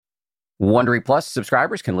Wondery Plus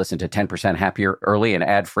subscribers can listen to 10% Happier early and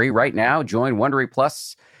ad-free right now. Join Wondery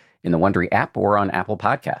Plus in the Wondery app or on Apple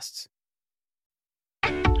Podcasts.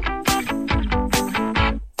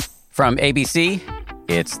 From ABC,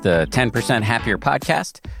 it's the 10% Happier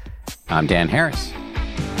podcast. I'm Dan Harris.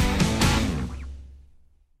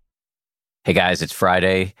 Hey guys, it's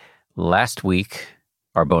Friday. Last week,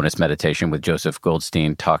 our bonus meditation with Joseph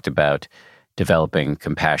Goldstein talked about developing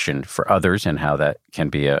compassion for others and how that can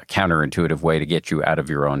be a counterintuitive way to get you out of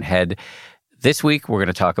your own head. This week, we're going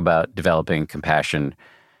to talk about developing compassion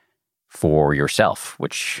for yourself,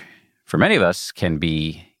 which for many of us can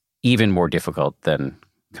be even more difficult than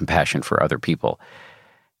compassion for other people.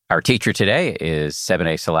 Our teacher today is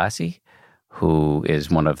Sebene Selassie, who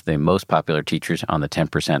is one of the most popular teachers on the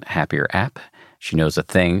 10% Happier app. She knows a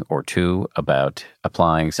thing or two about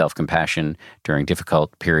applying self-compassion during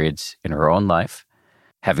difficult periods in her own life,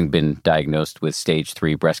 having been diagnosed with stage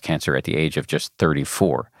 3 breast cancer at the age of just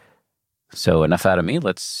 34. So enough out of me.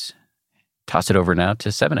 Let's toss it over now to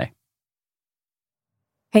Sebene.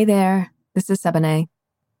 Hey there, this is Sebene.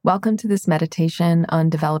 Welcome to this meditation on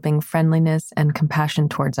developing friendliness and compassion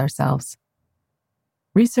towards ourselves.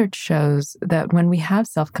 Research shows that when we have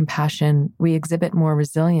self-compassion, we exhibit more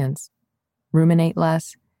resilience, ruminate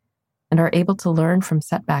less, and are able to learn from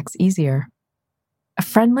setbacks easier. A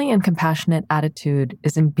friendly and compassionate attitude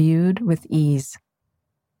is imbued with ease.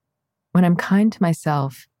 When I'm kind to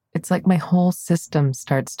myself, it's like my whole system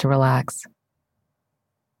starts to relax.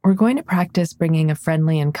 We're going to practice bringing a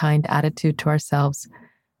friendly and kind attitude to ourselves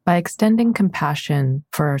by extending compassion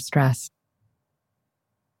for our stress.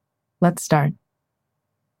 Let's start.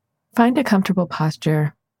 Find a comfortable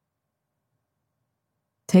posture.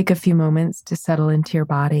 Take a few moments to settle into your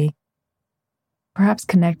body, perhaps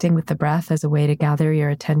connecting with the breath as a way to gather your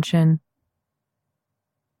attention.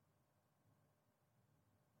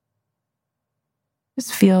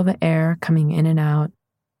 Just feel the air coming in and out.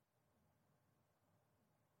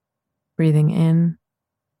 Breathing in,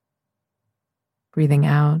 breathing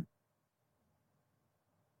out.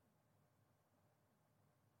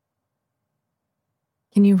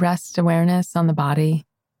 Can you rest awareness on the body?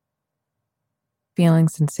 Feeling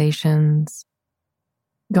sensations,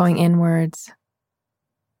 going inwards.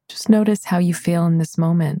 Just notice how you feel in this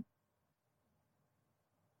moment.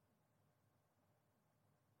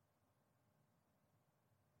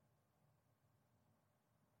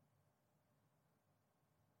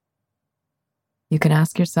 You can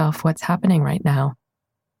ask yourself what's happening right now.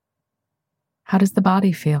 How does the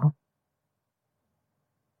body feel?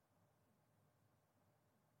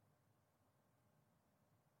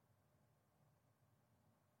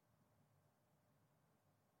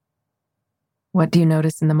 What do you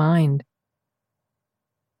notice in the mind?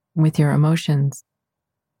 With your emotions?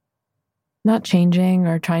 Not changing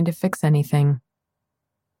or trying to fix anything.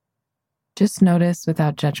 Just notice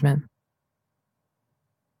without judgment.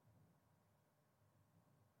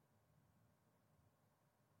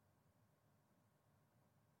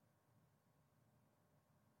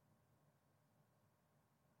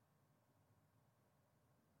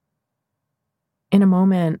 In a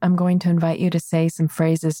moment, I'm going to invite you to say some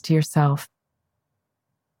phrases to yourself.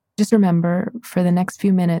 Just remember, for the next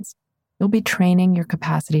few minutes, you'll be training your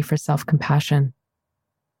capacity for self-compassion.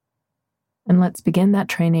 And let's begin that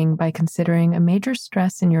training by considering a major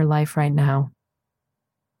stress in your life right now.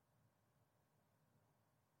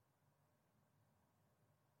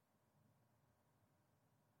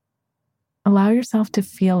 Allow yourself to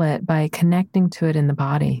feel it by connecting to it in the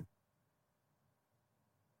body.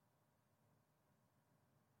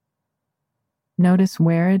 Notice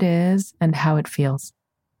where it is and how it feels.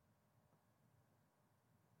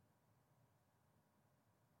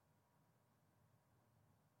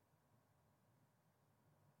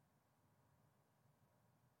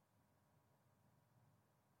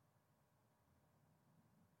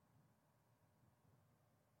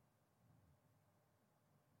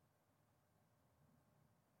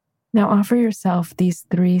 Now offer yourself these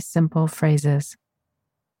 3 simple phrases.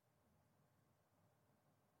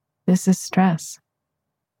 This is stress.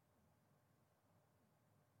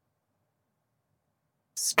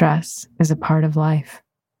 Stress is a part of life.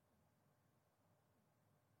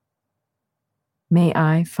 May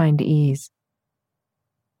I find ease.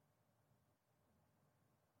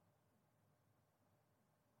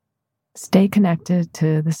 Stay connected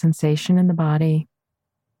to the sensation in the body,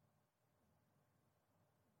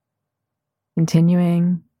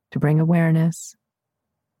 continuing to bring awareness,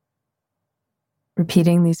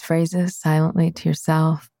 repeating these phrases silently to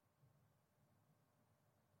yourself.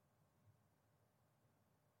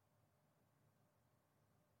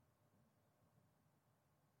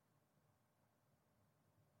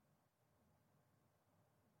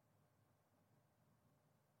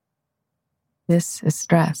 This is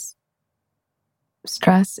stress.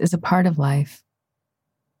 Stress is a part of life.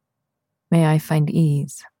 May I find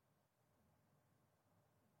ease.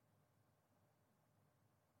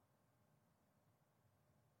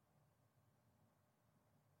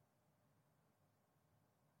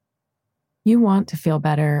 You want to feel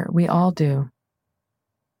better. We all do.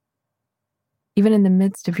 Even in the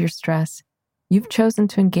midst of your stress, you've chosen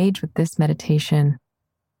to engage with this meditation.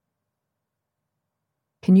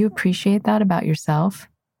 Can you appreciate that about yourself?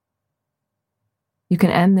 You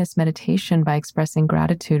can end this meditation by expressing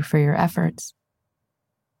gratitude for your efforts.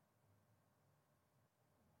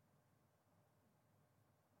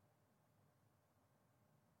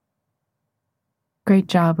 Great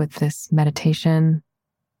job with this meditation.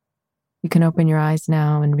 You can open your eyes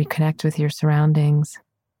now and reconnect with your surroundings.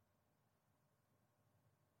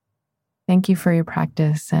 Thank you for your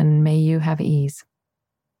practice, and may you have ease.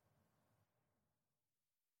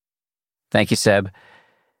 Thank you, Seb.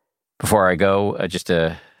 Before I go, just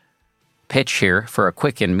a pitch here for a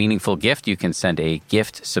quick and meaningful gift. You can send a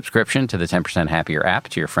gift subscription to the 10% Happier app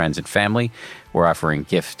to your friends and family. We're offering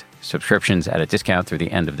gift subscriptions at a discount through the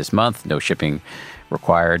end of this month. No shipping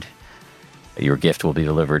required. Your gift will be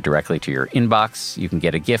delivered directly to your inbox. You can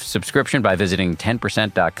get a gift subscription by visiting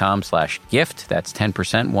 10%.com/gift. That's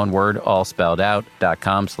 10%, one word, all spelled out,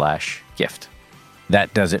 .com/gift.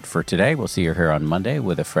 That does it for today. We'll see you here on Monday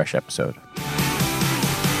with a fresh episode.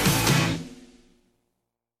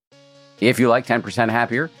 If you like 10%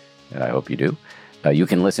 Happier, and I hope you do, you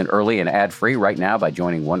can listen early and ad-free right now by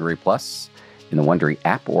joining Wondery Plus in the Wondery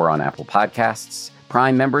app or on Apple Podcasts.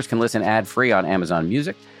 Prime members can listen ad-free on Amazon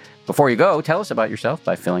Music. Before you go, tell us about yourself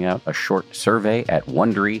by filling out a short survey at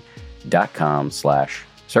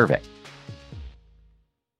Wondery.com/survey.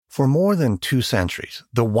 For more than 2 centuries,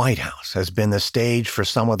 the White House has been the stage for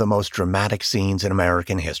some of the most dramatic scenes in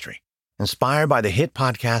American history. Inspired by the hit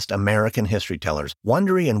podcast American History Tellers,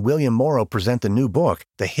 Wondery and William Morrow present the new book,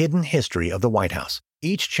 The Hidden History of the White House.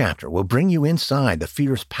 Each chapter will bring you inside the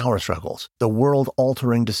fierce power struggles, the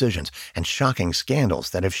world-altering decisions, and shocking scandals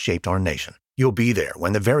that have shaped our nation. You'll be there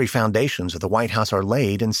when the very foundations of the White House are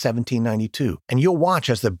laid in 1792, and you'll watch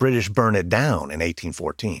as the British burn it down in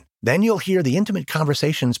 1814. Then you'll hear the intimate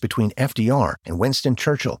conversations between FDR and Winston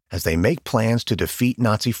Churchill as they make plans to defeat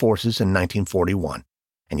Nazi forces in 1941.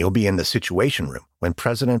 And you'll be in the Situation Room when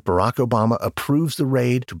President Barack Obama approves the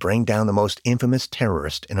raid to bring down the most infamous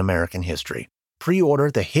terrorist in American history.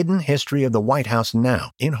 Pre-order The Hidden History of the White House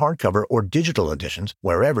now in hardcover or digital editions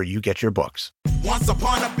wherever you get your books. Once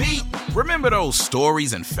upon a beat. Remember those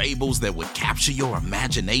stories and fables that would capture your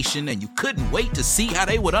imagination and you couldn't wait to see how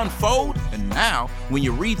they would unfold? And now, when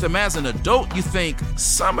you read them as an adult, you think,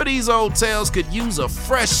 some of these old tales could use a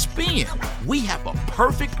fresh spin. We have a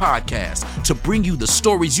perfect podcast to bring you the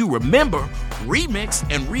stories you remember, remix,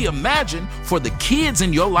 and reimagine for the kids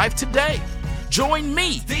in your life today. Join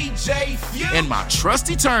me, DJ Few, and my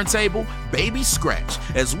trusty turntable, Baby Scratch,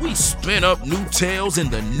 as we spin up new tales in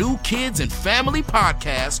the New Kids and Family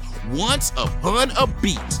podcast, Once Upon a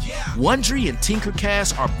Beat. Wondery and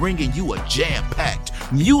Tinkercast are bringing you a jam-packed,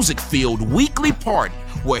 music-filled weekly party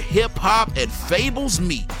where hip-hop and fables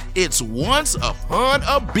meet. It's Once Upon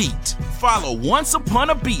a Beat. Follow Once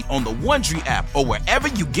Upon a Beat on the Wondery app or wherever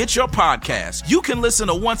you get your podcasts. You can listen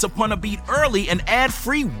to Once Upon a Beat early and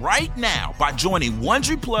ad-free right now by joining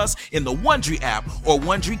Wondery Plus in the Wondery app or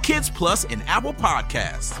Wondery Kids Plus in Apple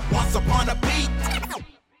Podcasts. Once Upon a Beat.